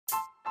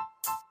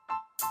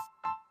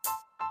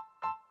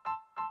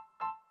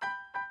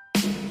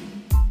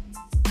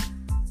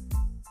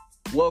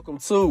Welcome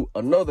to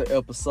another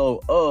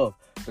episode of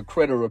the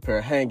Credit Repair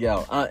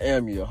Hangout. I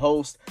am your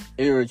host,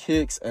 Eric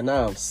Hicks, and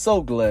I am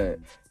so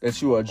glad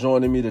that you are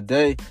joining me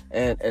today.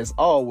 And as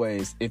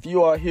always, if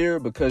you are here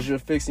because you're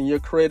fixing your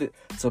credit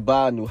to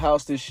buy a new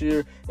house this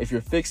year, if you're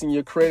fixing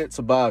your credit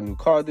to buy a new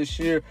car this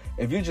year,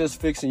 if you're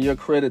just fixing your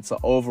credit to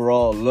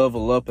overall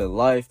level up in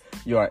life,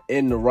 you are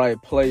in the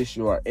right place.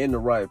 You are in the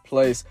right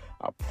place.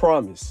 I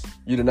promise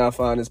you did not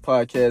find this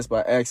podcast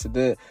by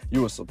accident.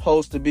 You were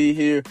supposed to be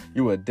here.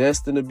 You were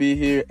destined to be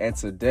here. And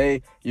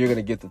today you're going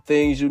to get the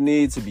things you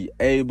need to be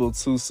able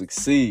to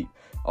succeed.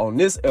 On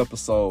this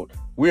episode,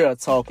 we are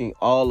talking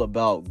all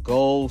about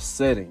goal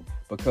setting,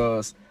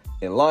 because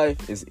in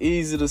life it's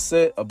easy to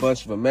set a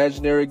bunch of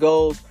imaginary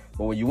goals,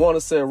 but when you want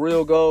to set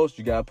real goals,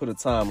 you got to put a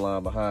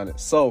timeline behind it.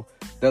 So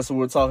that's what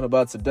we're talking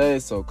about today.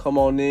 So come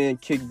on in,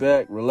 kick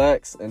back,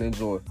 relax, and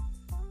enjoy.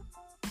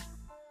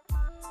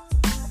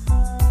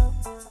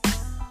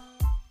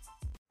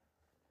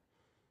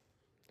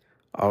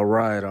 All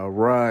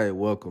right.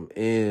 Welcome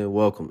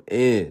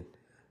in.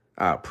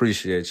 I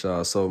appreciate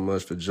y'all so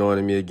much for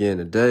joining me again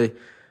today.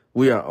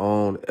 We are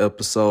on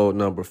episode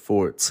number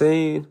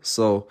 14.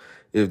 So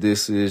if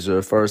this is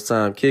your first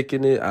time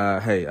kicking it, I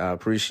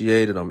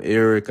appreciate it. I'm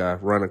Eric. I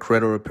run a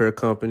credit repair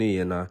company,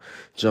 and I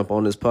jump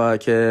on this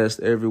podcast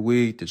every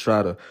week to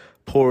try to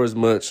pour as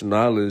much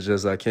knowledge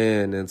as I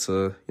can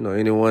into,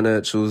 anyone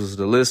that chooses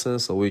to listen,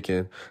 so we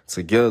can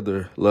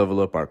together level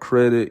up our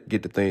credit,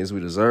 get the things we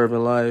deserve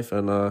in life,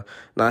 and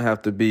not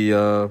have to be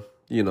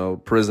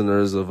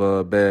prisoners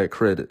of bad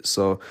credit.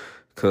 So,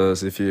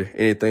 because if you're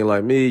anything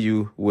like me,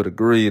 you would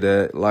agree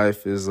that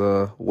life is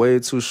way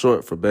too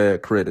short for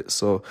bad credit.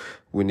 So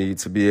we need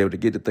to be able to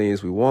get the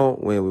things we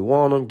want when we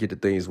want them, get the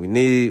things we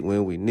need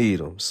when we need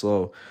them.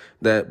 So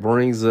that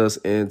brings us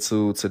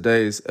into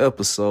today's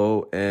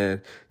episode.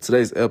 And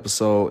today's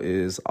episode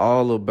is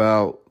all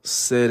about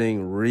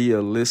setting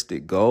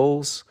realistic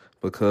goals,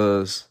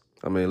 because,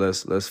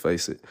 let's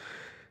face it.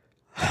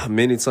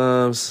 Many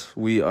times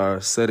we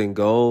are setting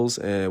goals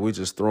and we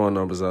just throwing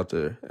numbers out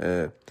there.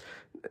 And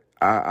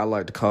I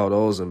like to call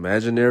those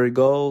imaginary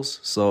goals.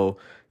 So,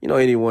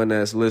 anyone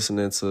that's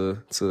listening to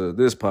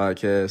this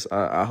podcast,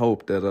 I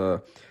hope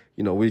that,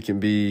 we can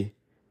be,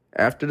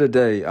 after the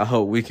day, I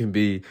hope we can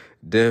be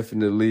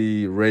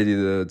definitely ready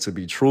to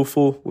be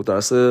truthful with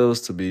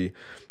ourselves, to be,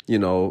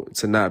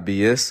 to not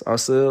BS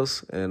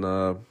ourselves. And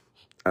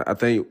I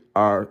think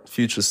our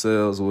future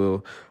selves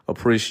will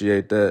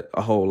appreciate that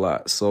a whole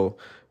lot. So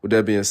with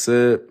that being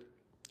said,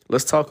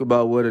 let's talk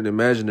about what an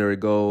imaginary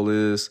goal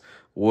is,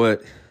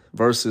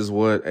 versus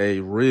what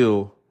a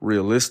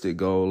realistic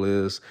goal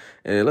is.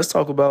 And let's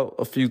talk about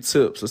a few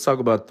tips. Let's talk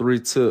about 3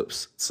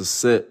 tips to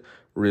set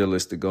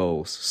realistic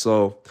goals.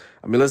 So,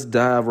 let's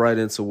dive right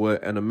into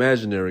what an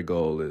imaginary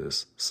goal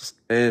is.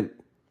 And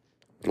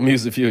I'm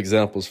use a few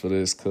examples for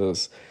this,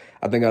 because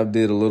I think I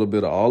did a little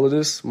bit of all of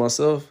this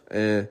myself.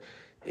 And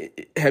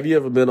have you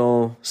ever been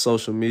on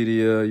social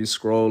media, you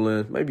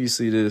scrolling, maybe you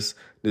see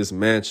this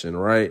mansion,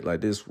 right?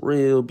 Like this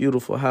real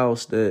beautiful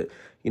house that,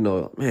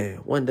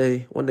 one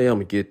day I'm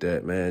gonna get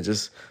that, man.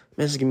 Just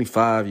give me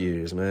 5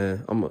 years,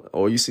 man.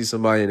 Or you see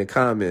somebody in the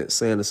comments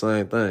saying the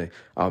same thing.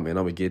 Oh man,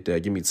 I'm gonna get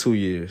that. Give me 2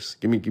 years.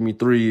 Give me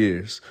 3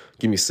 years.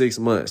 Give me 6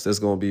 months. That's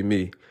gonna be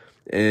me.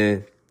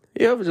 And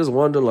you ever just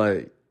wonder,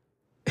 like,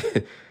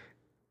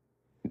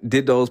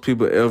 did those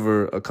people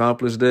ever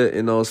accomplish that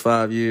in those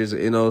 5 years, or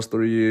in those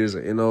 3 years,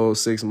 or in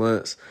those 6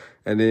 months?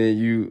 And then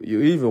you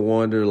even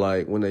wonder,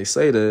 like, when they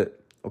say that,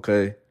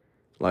 okay,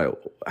 like,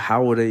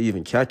 how are they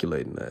even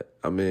calculating that?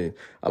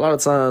 A lot of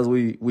times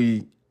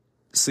we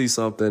see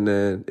something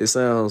and it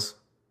sounds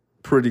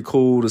pretty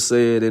cool to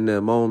say it in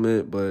that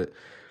moment, but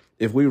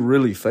if we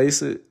really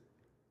face it,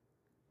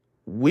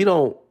 we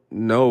don't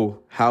know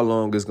how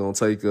long it's going to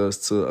take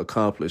us to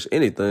accomplish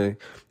anything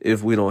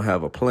if we don't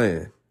have a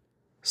plan.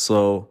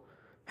 So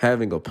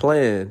having a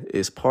plan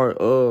is part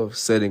of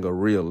setting a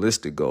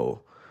realistic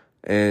goal.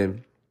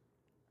 And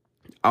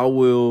I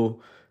will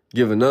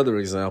give another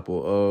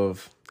example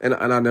of, and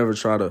I never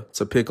try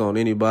to pick on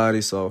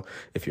anybody. So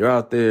if you're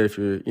out there, if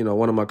you're,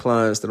 one of my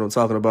clients that I'm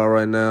talking about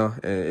right now,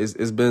 and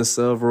it's been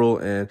several,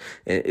 and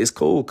it's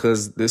cool,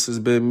 because this has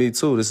been me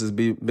too. This has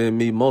been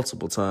me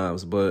multiple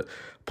times. But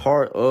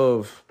part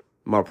of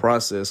my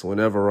process,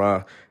 whenever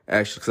I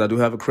actually, because I do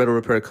have a credit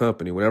repair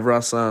company, whenever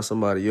I sign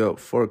somebody up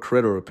for a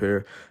credit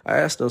repair, I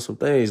ask them some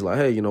things like,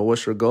 hey,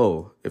 what's your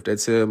goal? If they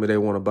tell me they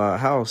want to buy a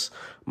house,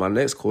 my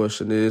next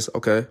question is,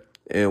 okay,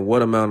 and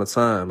what amount of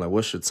time? Like,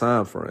 what's your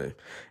time frame?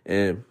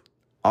 And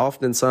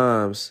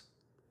oftentimes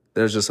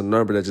there's just a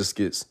number that just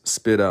gets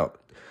spit out.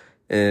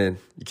 And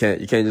you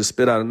can't just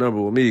spit out a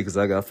number with me, because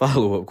I got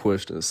follow-up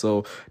questions.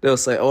 So they'll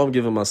say, oh, I'm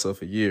giving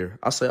myself a year.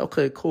 I say,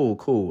 okay, cool.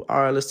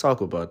 All right, let's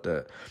talk about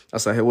that. I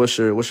say, hey, what's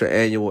your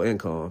annual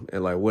income?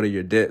 And like, what are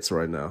your debts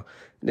right now?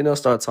 And then they'll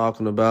start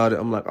talking about it.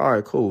 I'm like, all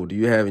right, cool. Do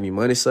you have any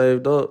money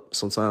saved up?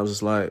 Sometimes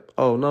it's like,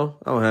 oh, no,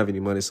 I don't have any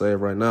money saved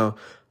right now.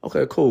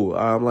 Okay, cool.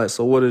 I'm like,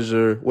 so what does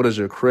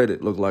your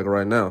credit look like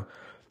right now?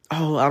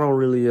 Oh, I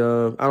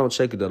don't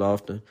check it that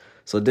often.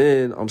 So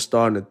then I'm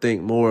starting to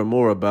think more and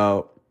more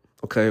about,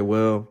 okay,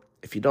 well,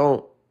 if you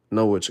don't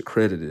know what your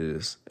credit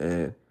is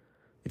and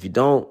if you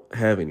don't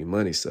have any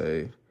money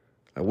saved,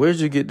 like, where'd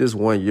you get this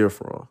 1 year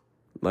from?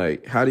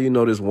 Like, how do you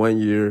know this 1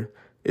 year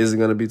isn't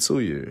going to be 2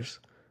 years?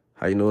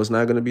 How you know it's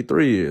not going to be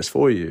 3 years,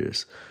 4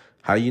 years?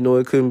 How you know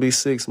it couldn't be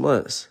 6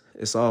 months?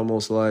 It's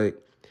almost like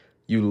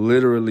you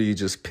literally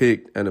just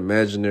picked an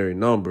imaginary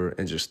number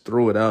and just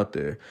threw it out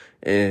there.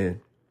 And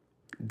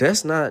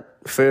that's not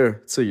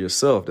fair to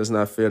yourself. That's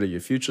not fair to your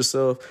future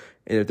self.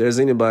 And if there's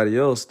anybody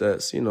else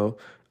that's,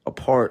 a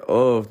part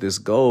of this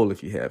goal,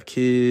 if you have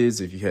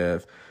kids, if you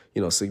have,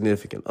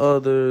 significant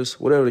others,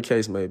 whatever the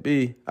case may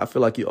be, I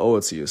feel like you owe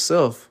it to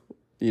yourself,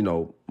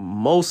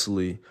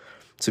 mostly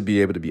to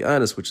be able to be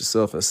honest with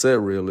yourself and set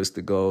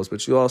realistic goals.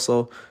 But you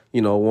also,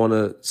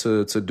 want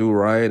to do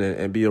right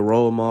and be a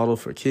role model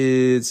for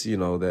kids,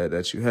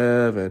 that you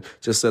have, and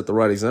just set the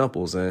right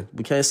examples. And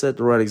we can't set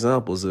the right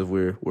examples if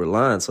we're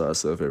lying to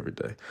ourselves every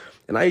day.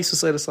 And I used to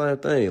say the same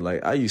thing.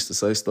 Like, I used to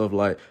say stuff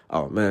like,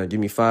 oh man, give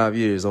me 5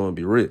 years, I'm gonna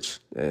be rich.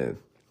 And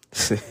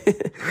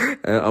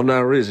I'm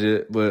not rich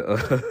yet, but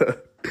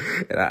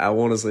and I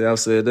want to say I've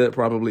said that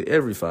probably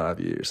every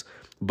 5 years.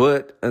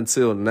 But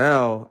until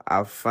now,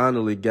 I've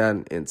finally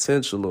gotten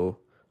intentional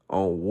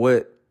on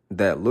what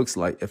that looks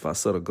like if I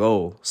set a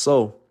goal.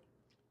 So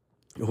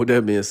with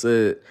that being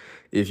said,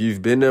 if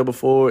you've been there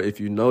before, if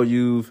you know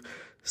you've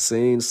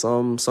seen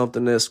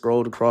something that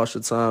scrolled across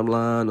your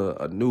timeline,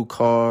 a new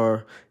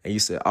car, and you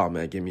said, oh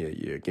man, give me a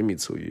year, give me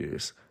 2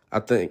 years. I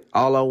think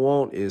all I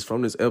want is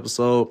from this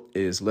episode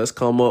is let's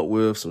come up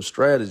with some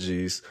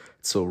strategies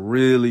to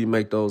really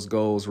make those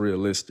goals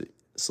realistic.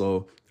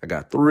 So I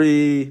got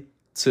 3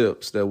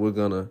 tips that we're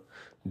going to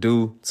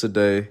do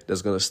today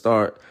that's going to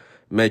start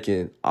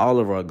making all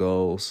of our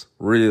goals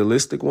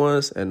realistic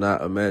ones and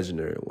not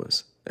imaginary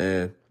ones.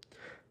 And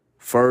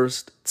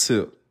first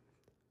tip,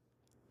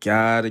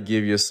 gotta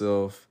give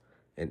yourself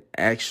an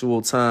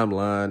actual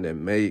timeline that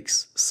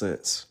makes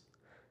sense.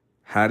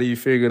 How do you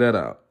figure that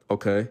out?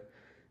 Okay.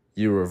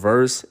 You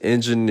reverse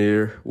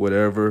engineer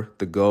whatever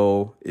the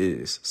goal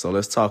is. So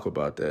let's talk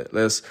about that.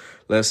 Let's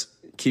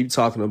keep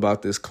talking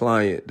about this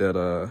client that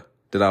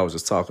I was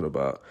just talking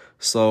about.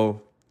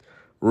 So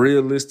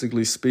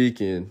realistically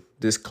speaking,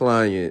 this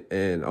client,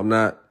 and I'm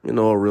not,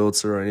 a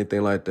realtor or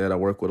anything like that. I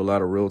work with a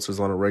lot of realtors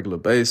on a regular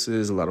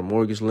basis, a lot of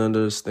mortgage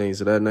lenders, things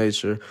of that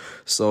nature.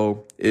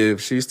 So if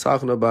she's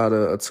talking about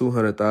a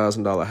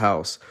 $200,000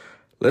 house,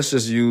 let's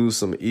just use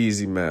some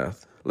easy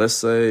math. Let's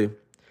say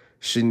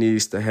she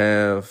needs to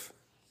have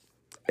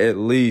at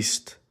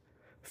least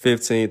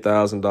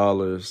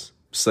 $15,000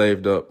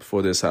 saved up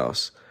for this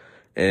house.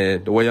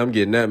 And the way I'm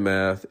getting that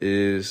math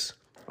is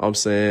I'm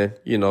saying,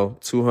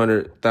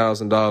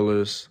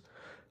 $200,000.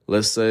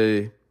 Let's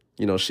say,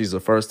 she's a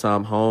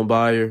first-time home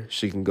buyer.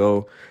 She can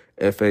go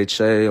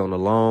FHA on a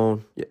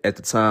loan. At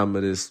the time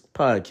of this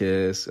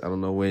podcast, I don't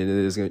know when it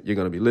is you're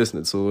going to be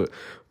listening to it,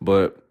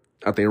 but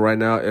I think right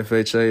now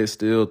FHA is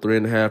still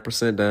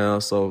 3.5% down.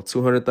 So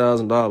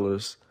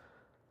 $200,000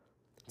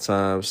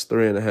 times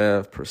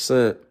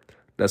 3.5%,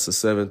 that's a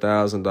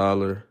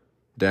 $7,000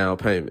 down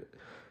payment.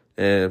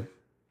 And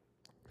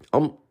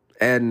I'm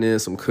adding in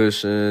some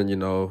cushion,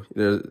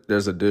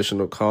 there's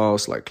additional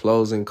costs like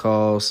closing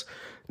costs.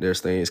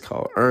 There's things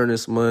called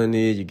earnest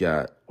money. You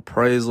got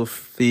appraisal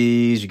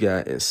fees. You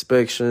got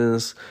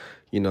inspections.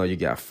 You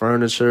got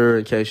furniture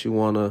in case you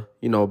want to,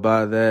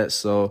 buy that.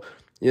 So,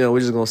 we're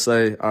just going to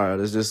say, all right,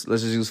 let's just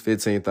use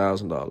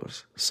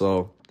 $15,000.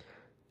 So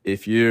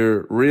if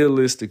you're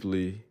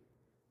realistically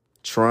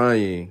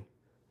trying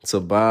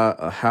to buy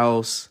a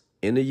house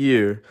in a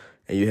year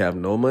and you have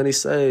no money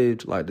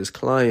saved, like this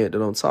client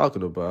that I'm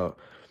talking about,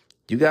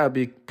 you got to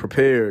be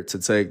prepared to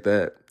take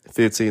that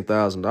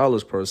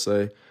 $15,000 per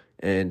se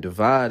and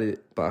divide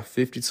it by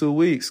 52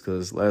 weeks,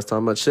 because last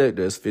time I checked,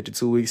 there's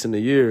 52 weeks in the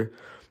year,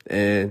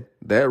 and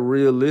that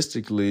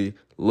realistically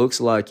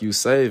looks like you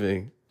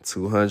saving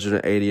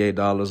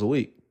 $288 a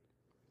week.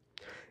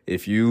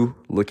 If you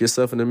look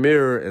yourself in the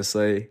mirror and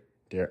say,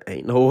 there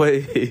ain't no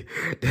way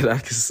that I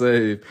can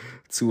save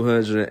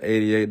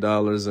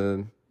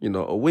 $288 in,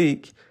 a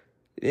week,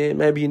 then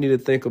maybe you need to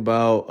think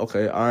about,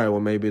 okay, all right,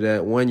 well, maybe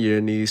that 1 year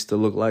needs to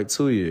look like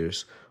 2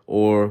 years.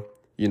 Or,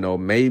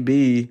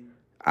 maybe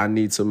I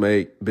need to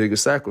make bigger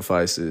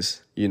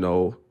sacrifices, in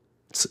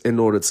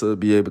order to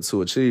be able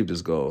to achieve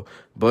this goal.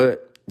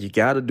 But you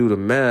got to do the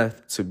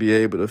math to be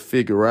able to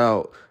figure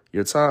out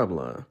your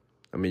timeline.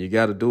 I mean, you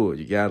got to do it.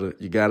 You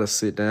got to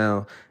sit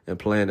down and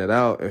plan it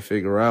out and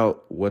figure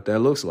out what that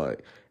looks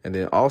like. And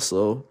then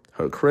also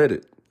her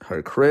credit,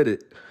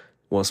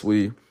 once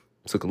we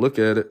took a look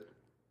at it,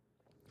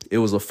 it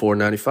was a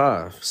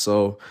 495.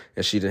 So,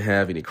 and she didn't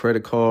have any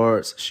credit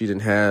cards. She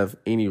didn't have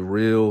any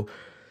real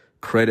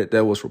credit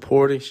that was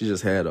reporting. She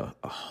just had a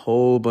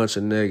whole bunch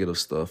of negative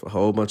stuff, a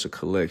whole bunch of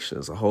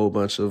collections, a whole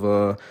bunch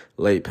of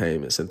late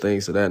payments and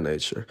things of that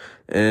nature.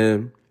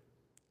 And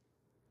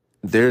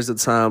there's a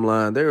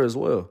timeline there as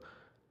well.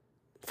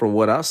 From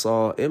what I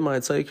saw, it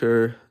might take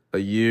her a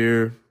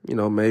year,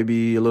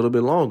 maybe a little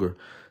bit longer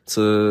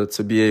to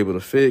be able to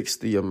fix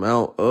the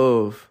amount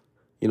of,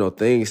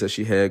 things that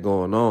she had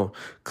going on.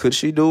 Could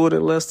she do it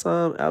in less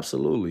time?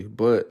 Absolutely.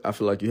 But I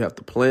feel like you have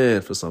to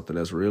plan for something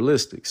that's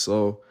realistic.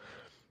 So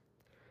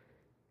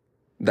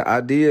the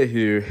idea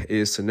here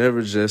is to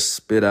never just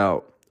spit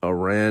out a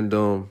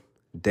random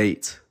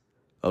date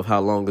of how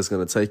long it's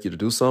going to take you to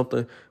do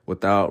something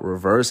without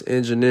reverse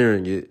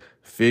engineering it,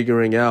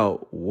 figuring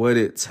out what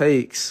it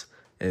takes,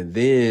 and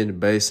then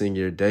basing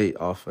your date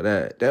off of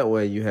that. That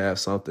way you have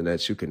something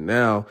that you can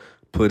now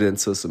put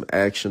into some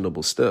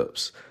actionable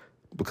steps.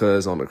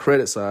 Because on the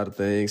credit side of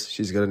things,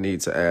 she's going to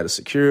need to add a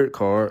secured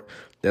card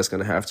that's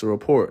going to have to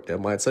report. That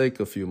might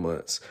take a few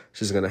months.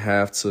 She's going to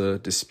have to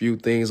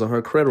dispute things on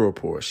her credit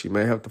report. She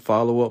may have to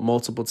follow up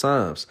multiple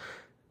times.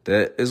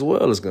 That as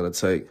well is going to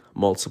take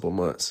multiple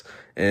months.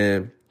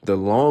 And the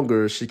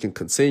longer she can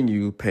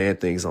continue paying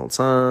things on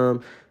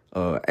time,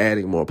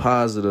 adding more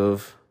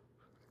positive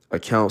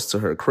accounts to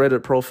her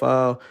credit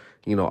profile,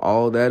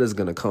 all that is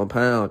going to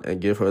compound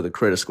and give her the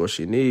credit score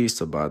she needs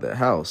to buy that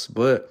house.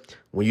 But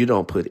when you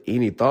don't put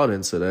any thought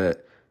into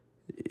that,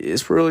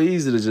 it's real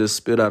easy to just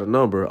spit out a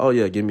number. Oh,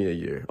 yeah, give me a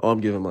year. Oh,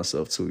 I'm giving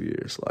myself 2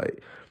 years.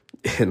 Like,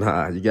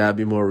 nah, you got to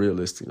be more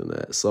realistic than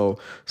that. So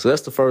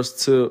that's the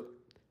first tip.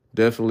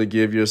 Definitely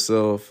give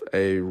yourself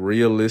a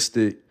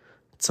realistic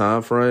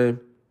time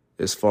frame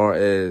as far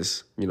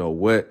as,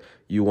 what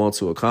you want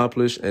to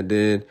accomplish. And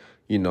then,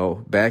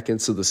 back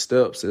into the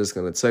steps it's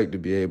going to take to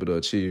be able to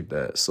achieve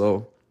that.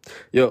 So,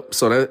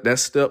 so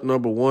that's step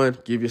number one.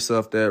 Give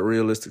yourself that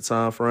realistic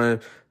time frame.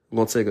 I'm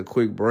going to take a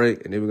quick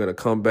break, and then we're going to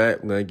come back.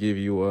 I'm going to give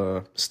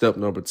you step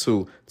number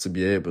 2 to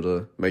be able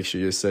to make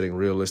sure you're setting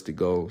realistic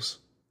goals.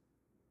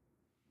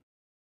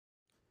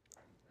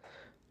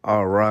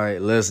 All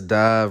right, let's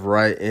dive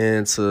right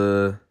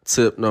into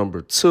tip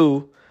number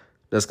 2.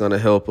 That's going to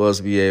help us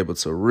be able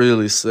to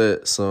really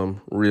set some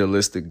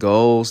realistic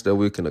goals that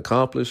we can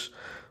accomplish.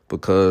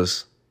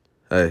 Because,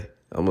 hey,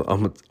 I'm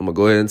going to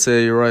go ahead and tell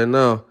you right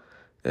now,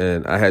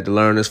 and I had to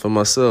learn this for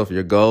myself.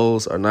 Your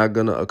goals are not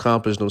going to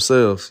accomplish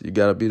themselves. You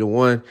got to be the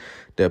one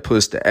that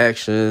puts the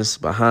actions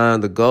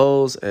behind the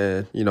goals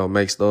and,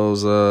 makes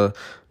those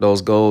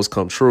goals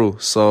come true.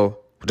 So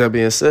with that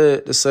being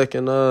said, the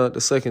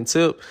second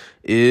tip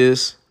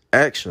is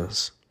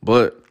actions.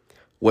 But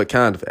what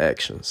kind of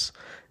actions?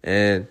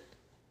 And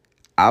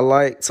I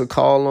like to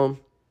call them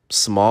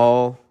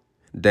small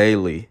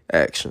daily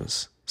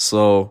actions.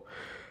 So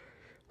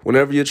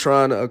whenever you're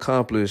trying to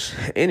accomplish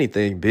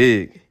anything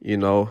big,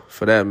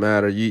 for that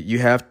matter, you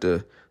have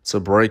to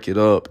break it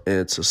up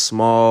into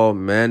small,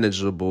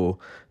 manageable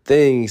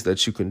things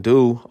that you can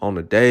do on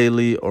a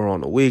daily or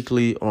on a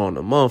weekly or on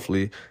a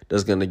monthly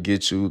that's going to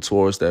get you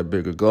towards that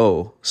bigger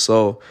goal.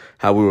 So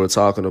how we were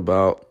talking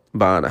about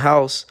buying a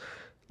house,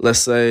 let's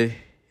say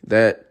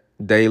that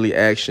daily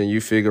action, you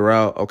figure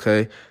out,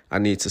 okay, I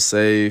need to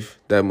save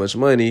that much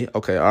money.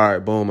 Okay, all right,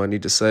 boom, I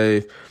need to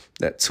save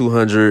that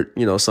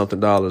 $200, something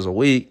dollars a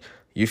week.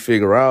 You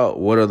figure out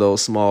what are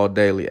those small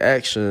daily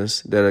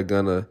actions that are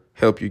going to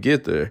help you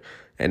get there.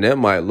 And that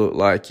might look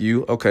like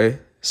okay,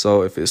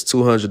 so if it's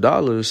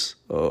 $200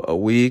 a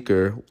week,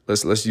 or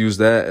let's use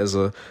that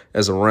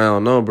as a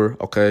round number.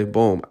 Okay,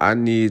 boom, I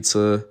need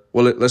to,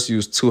 let's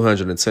use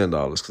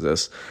 $210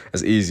 because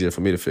that's easier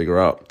for me to figure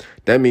out.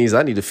 That means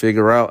I need to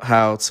figure out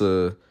how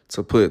to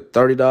put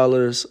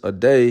 $30 a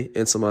day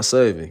into my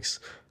savings.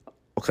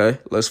 Okay,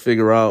 let's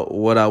figure out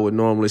what I would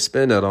normally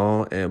spend that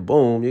on, and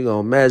boom, you're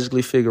going to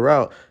magically figure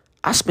out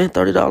I spent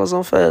 $30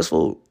 on fast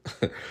food.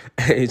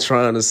 I ain't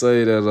trying to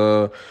say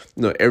that,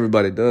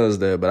 everybody does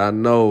that, but I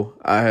know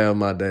I have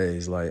my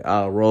days. Like,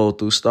 I'll roll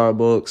through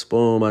Starbucks,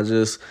 boom, I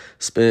just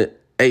spent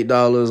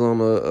 $8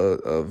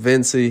 on a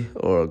venti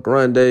or a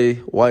grande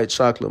white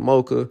chocolate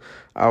mocha.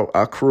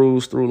 I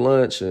cruise through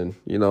lunch, and,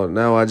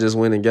 now I just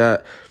went and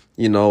got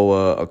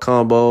a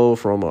combo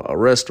from a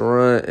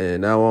restaurant,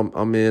 and now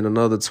I'm in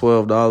another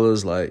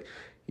 $12. Like,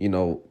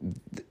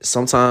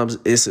 sometimes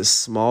it's as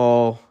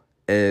small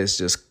as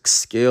just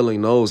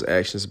scaling those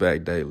actions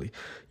back daily.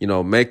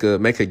 Make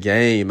a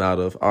game out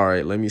of, all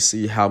right, let me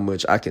see how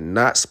much I can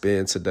not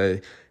spend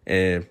today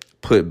and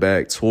put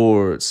back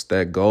towards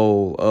that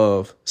goal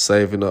of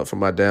saving up for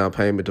my down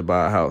payment to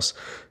buy a house.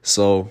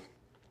 So,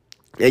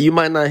 yeah, you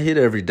might not hit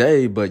every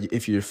day, but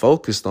if you're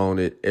focused on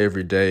it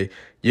every day,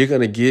 you're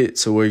going to get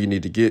to where you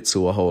need to get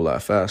to a whole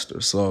lot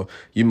faster. So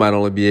you might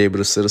only be able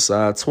to set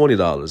aside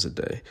 $20 a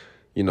day.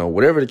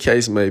 Whatever the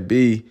case may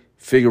be,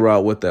 figure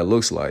out what that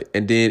looks like.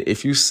 And then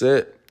if you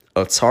set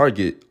a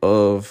target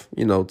of,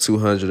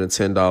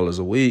 $210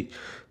 a week,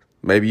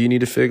 maybe you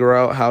need to figure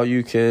out how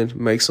you can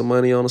make some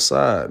money on the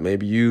side.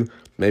 Maybe you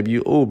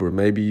Uber,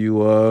 maybe you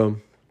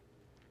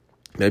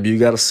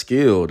got a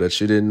skill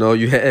that you didn't know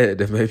you had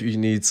that maybe you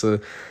need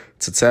to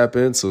tap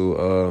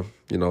into.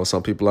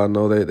 Some people I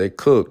know, they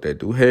cook, they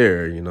do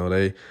hair,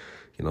 they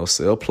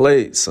sell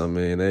plates. I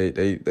mean,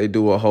 they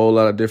do a whole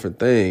lot of different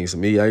things.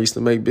 Me, I used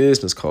to make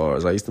business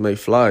cards. I used to make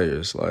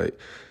flyers. Like,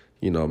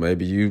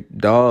 maybe you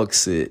dog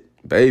sit,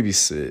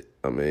 babysit.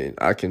 I mean,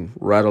 I can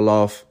rattle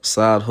off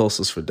side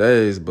hustles for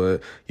days,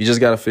 but you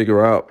just got to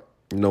figure out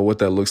what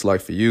that looks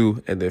like for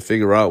you, and then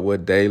figure out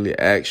what daily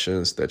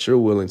actions that you're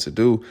willing to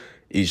do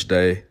each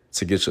day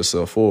to get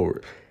yourself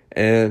forward.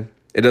 And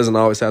it doesn't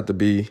always have to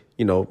be,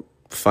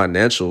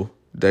 financial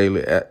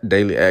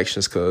daily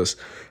actions, because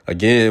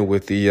again,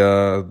 with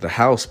the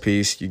house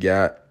piece, you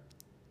got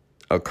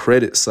a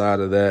credit side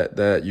of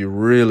that you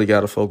really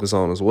got to focus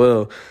on as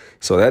well.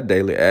 So that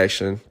daily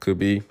action could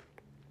be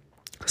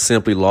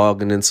simply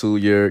logging into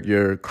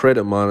your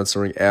credit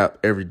monitoring app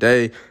every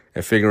day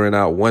and figuring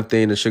out one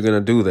thing that you're going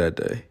to do that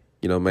day.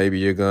 Maybe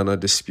you're going to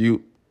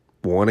dispute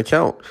one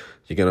account.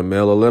 You're going to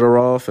mail a letter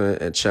off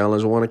and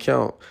challenge one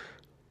account.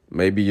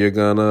 Maybe you're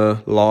going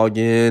to log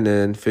in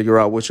and figure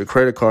out what your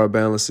credit card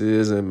balance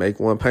is and make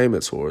one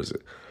payment towards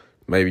it.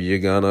 Maybe you're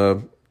going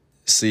to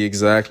see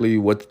exactly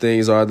what the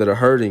things are that are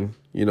hurting,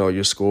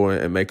 your score,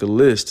 and make a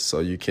list so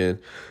you can,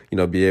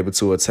 be able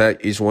to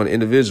attack each one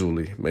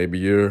individually. Maybe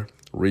you're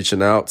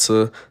reaching out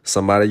to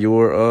somebody you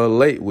were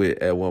late with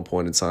at one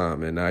point in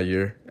time, and now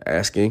you're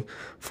asking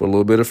for a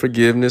little bit of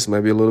forgiveness,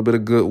 maybe a little bit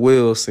of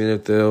goodwill, seeing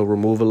if they'll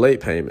remove a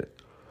late payment.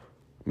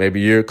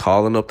 Maybe you're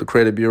calling up the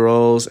credit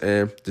bureaus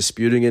and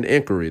disputing an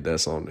inquiry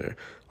that's on there.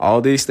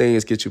 All these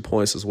things get you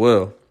points as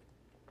well.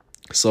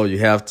 So you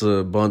have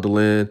to bundle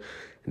in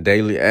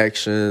daily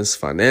actions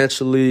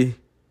financially,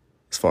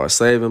 as far as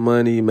saving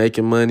money,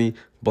 making money,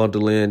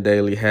 bundle in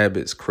daily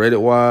habits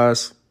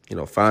credit-wise,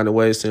 finding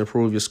ways to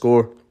improve your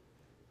score.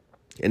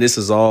 And this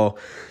is all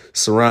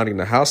surrounding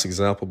the house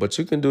example, but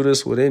you can do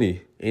this with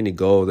any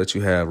goal that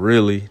you have.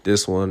 Really,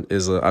 this one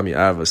is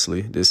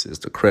obviously this is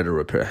the credit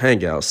repair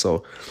hangout.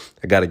 So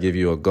I got to give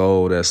you a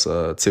goal that's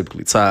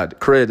typically tied to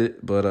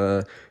credit,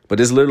 but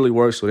this literally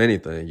works with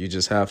anything. You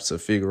just have to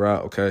figure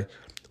out, okay,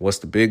 what's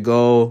the big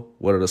goal?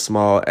 What are the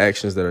small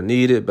actions that are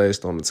needed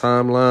based on the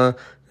timeline?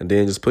 And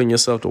then just putting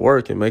yourself to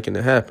work and making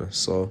it happen.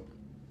 So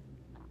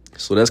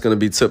that's going to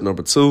be tip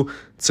number 2.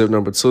 Tip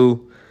number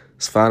 2.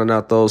 It's finding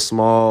out those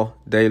small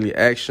daily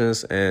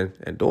actions and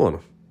doing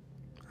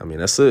them.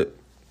 That's it.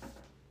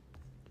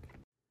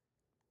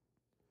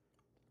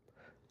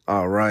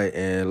 All right,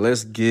 and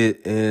let's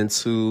get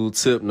into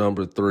tip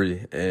number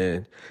 3.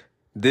 And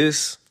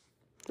this,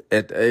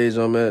 at the age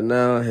I'm at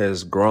now,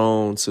 has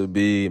grown to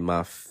be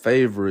my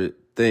favorite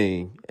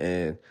thing.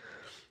 And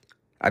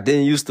I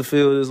didn't used to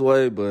feel this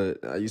way,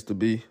 but I used to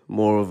be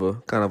more of a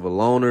kind of a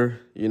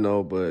loner,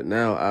 but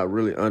now I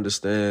really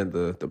understand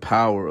the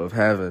power of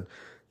having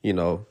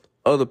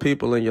other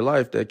people in your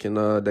life that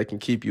can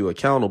keep you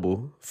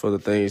accountable for the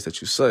things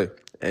that you say.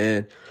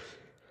 And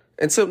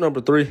tip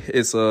number 3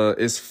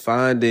 is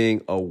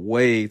finding a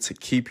way to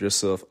keep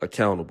yourself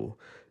accountable.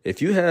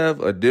 If you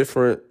have a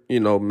different,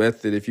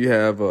 method, if you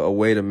have a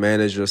way to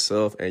manage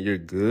yourself and you're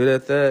good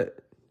at that,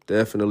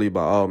 definitely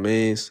by all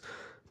means,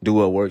 do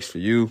what works for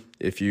you.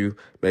 If you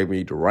maybe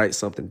need to write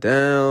something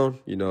down,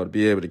 to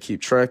be able to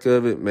keep track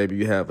of it, maybe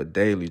you have a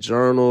daily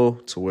journal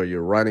to where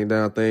you're writing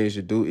down things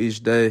you do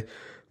each day.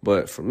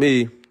 But for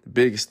me, the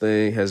biggest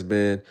thing has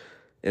been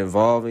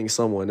involving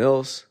someone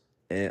else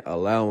and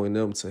allowing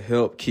them to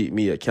help keep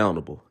me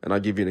accountable. And I'll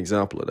give you an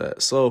example of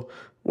that. So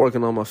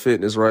working on my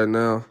fitness right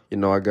now,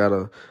 I got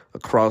a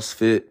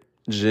CrossFit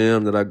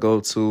gym that I go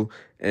to.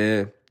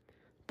 And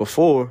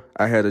before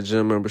I had a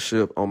gym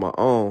membership on my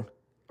own,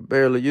 I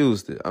barely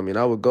used it. I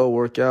would go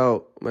work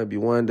out maybe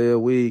one day a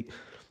week,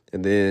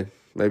 and then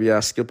maybe I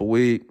skip a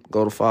week,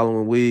 go the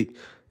following week.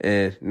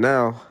 And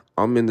now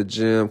I'm in the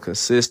gym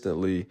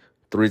consistently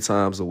 3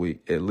 times a week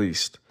at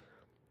least.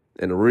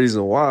 And the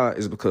reason why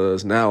is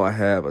because now I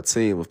have a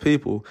team of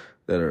people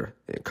that are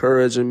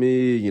encouraging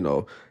me,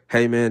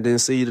 hey man, didn't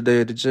see you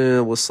today at the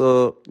gym, what's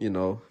up?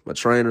 My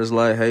trainer's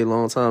like, hey,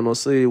 long time no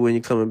see, when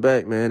you coming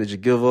back, man? Did you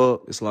give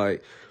up? It's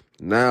like,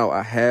 now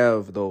I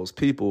have those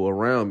people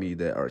around me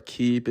that are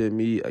keeping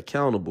me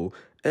accountable,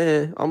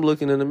 and I'm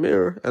looking in the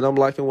mirror and I'm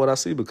liking what I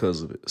see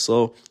because of it.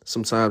 So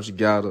sometimes you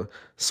gotta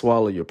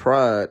swallow your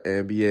pride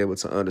and be able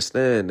to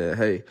understand that,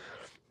 hey,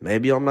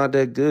 maybe I'm not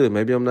that good.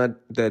 Maybe I'm not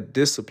that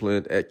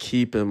disciplined at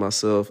keeping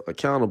myself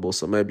accountable.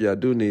 So maybe I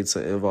do need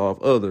to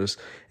involve others.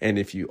 And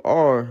if you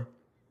are,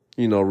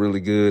 really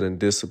good and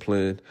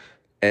disciplined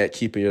at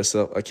keeping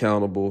yourself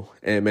accountable,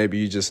 and maybe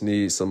you just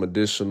need some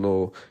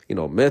additional,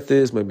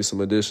 methods, maybe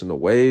some additional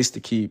ways to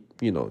keep,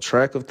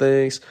 track of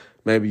things.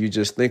 Maybe you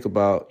just think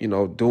about,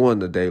 doing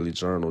the daily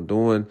journal,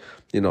 doing,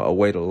 a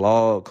way to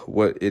log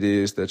what it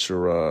is that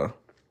you're,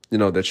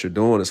 that you're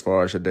doing as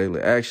far as your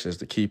daily actions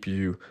to keep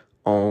you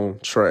on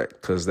track,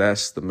 because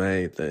that's the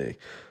main thing.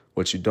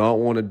 What you don't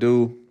want to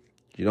do,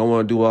 you don't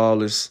want to do all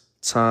this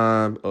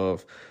time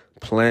of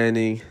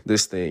planning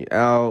this thing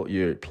out.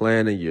 You're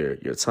planning your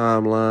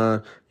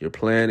timeline. You're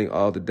planning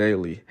all the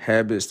daily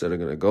habits that are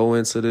going to go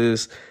into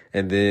this.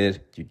 And then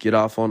you get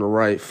off on the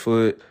right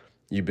foot.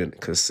 You've been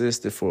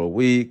consistent for a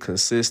week,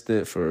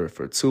 consistent for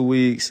 2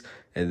 weeks.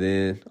 And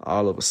then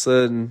all of a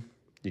sudden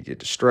you get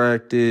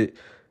distracted.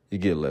 You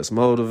get less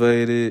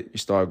motivated. You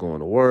start going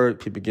to work.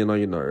 People getting on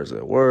your nerves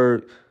at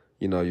work.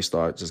 You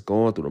start just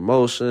going through the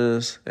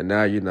motions. And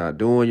now you're not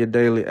doing your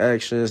daily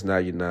actions. Now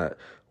you're not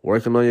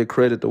working on your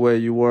credit the way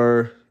you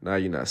were. Now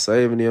you're not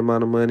saving the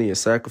amount of money and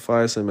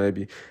sacrificing.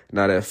 Maybe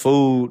now that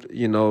food,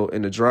 in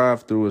the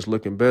drive-thru is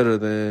looking better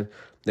than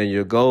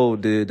your goal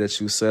did that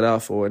you set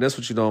out for. And that's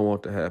what you don't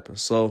want to happen.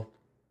 So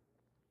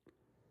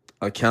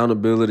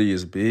accountability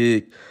is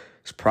big.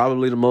 It's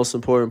probably the most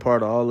important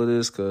part of all of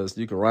this, because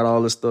you can write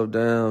all this stuff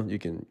down. You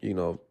can,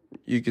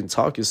 you can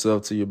talk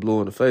yourself till you're blue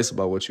in the face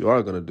about what you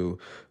are going to do.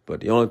 But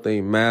the only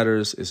thing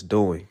matters is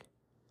doing.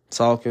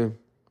 Talking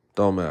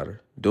don't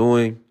matter.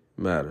 Doing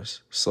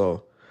matters.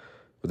 So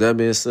with that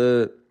being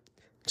said,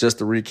 just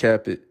to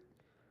recap it,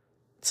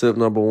 tip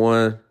number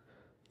 1,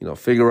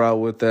 figure out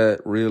what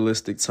that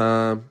realistic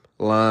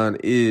timeline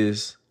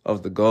is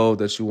of the goal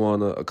that you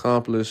want to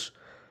accomplish.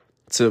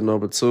 Tip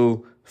number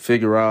 2,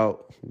 figure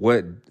out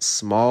what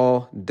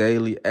small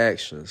daily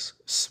actions,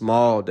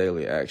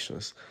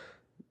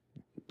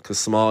 because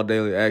small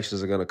daily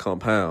actions are going to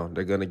compound.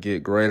 They're going to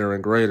get greater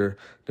and greater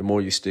the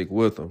more you stick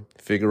with them.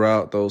 Figure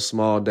out those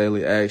small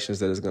daily actions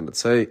that it's going to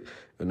take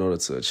in order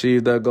to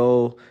achieve that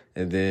goal.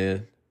 And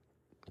then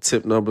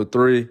tip number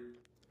 3,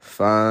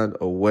 find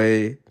a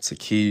way to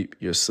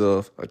keep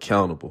yourself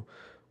accountable,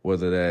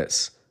 whether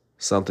that's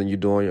something you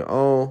do on your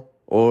own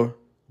or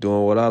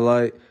doing what I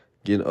like,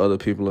 getting other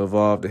people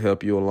involved to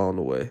help you along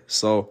the way.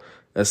 So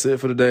that's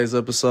it for today's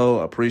episode.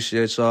 I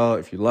appreciate y'all.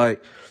 If you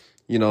like,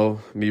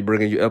 me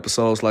bringing you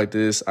episodes like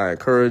this, I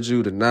encourage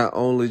you to not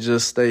only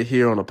just stay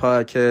here on the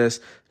podcast,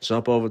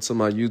 jump over to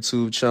my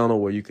YouTube channel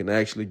where you can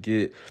actually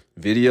get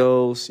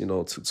videos,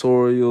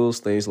 tutorials,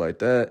 things like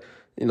that,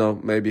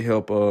 maybe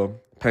help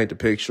paint the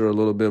picture a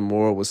little bit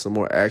more with some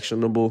more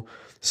actionable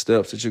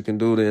steps that you can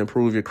do to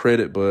improve your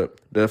credit. But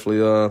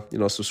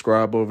definitely,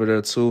 subscribe over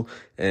there too.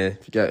 And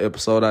if you got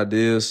episode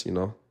ideas,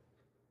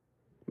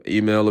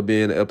 email will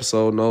be in the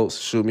episode notes.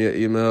 Shoot me an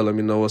email. Let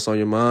me know what's on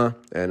your mind.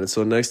 And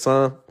until next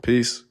time,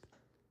 peace.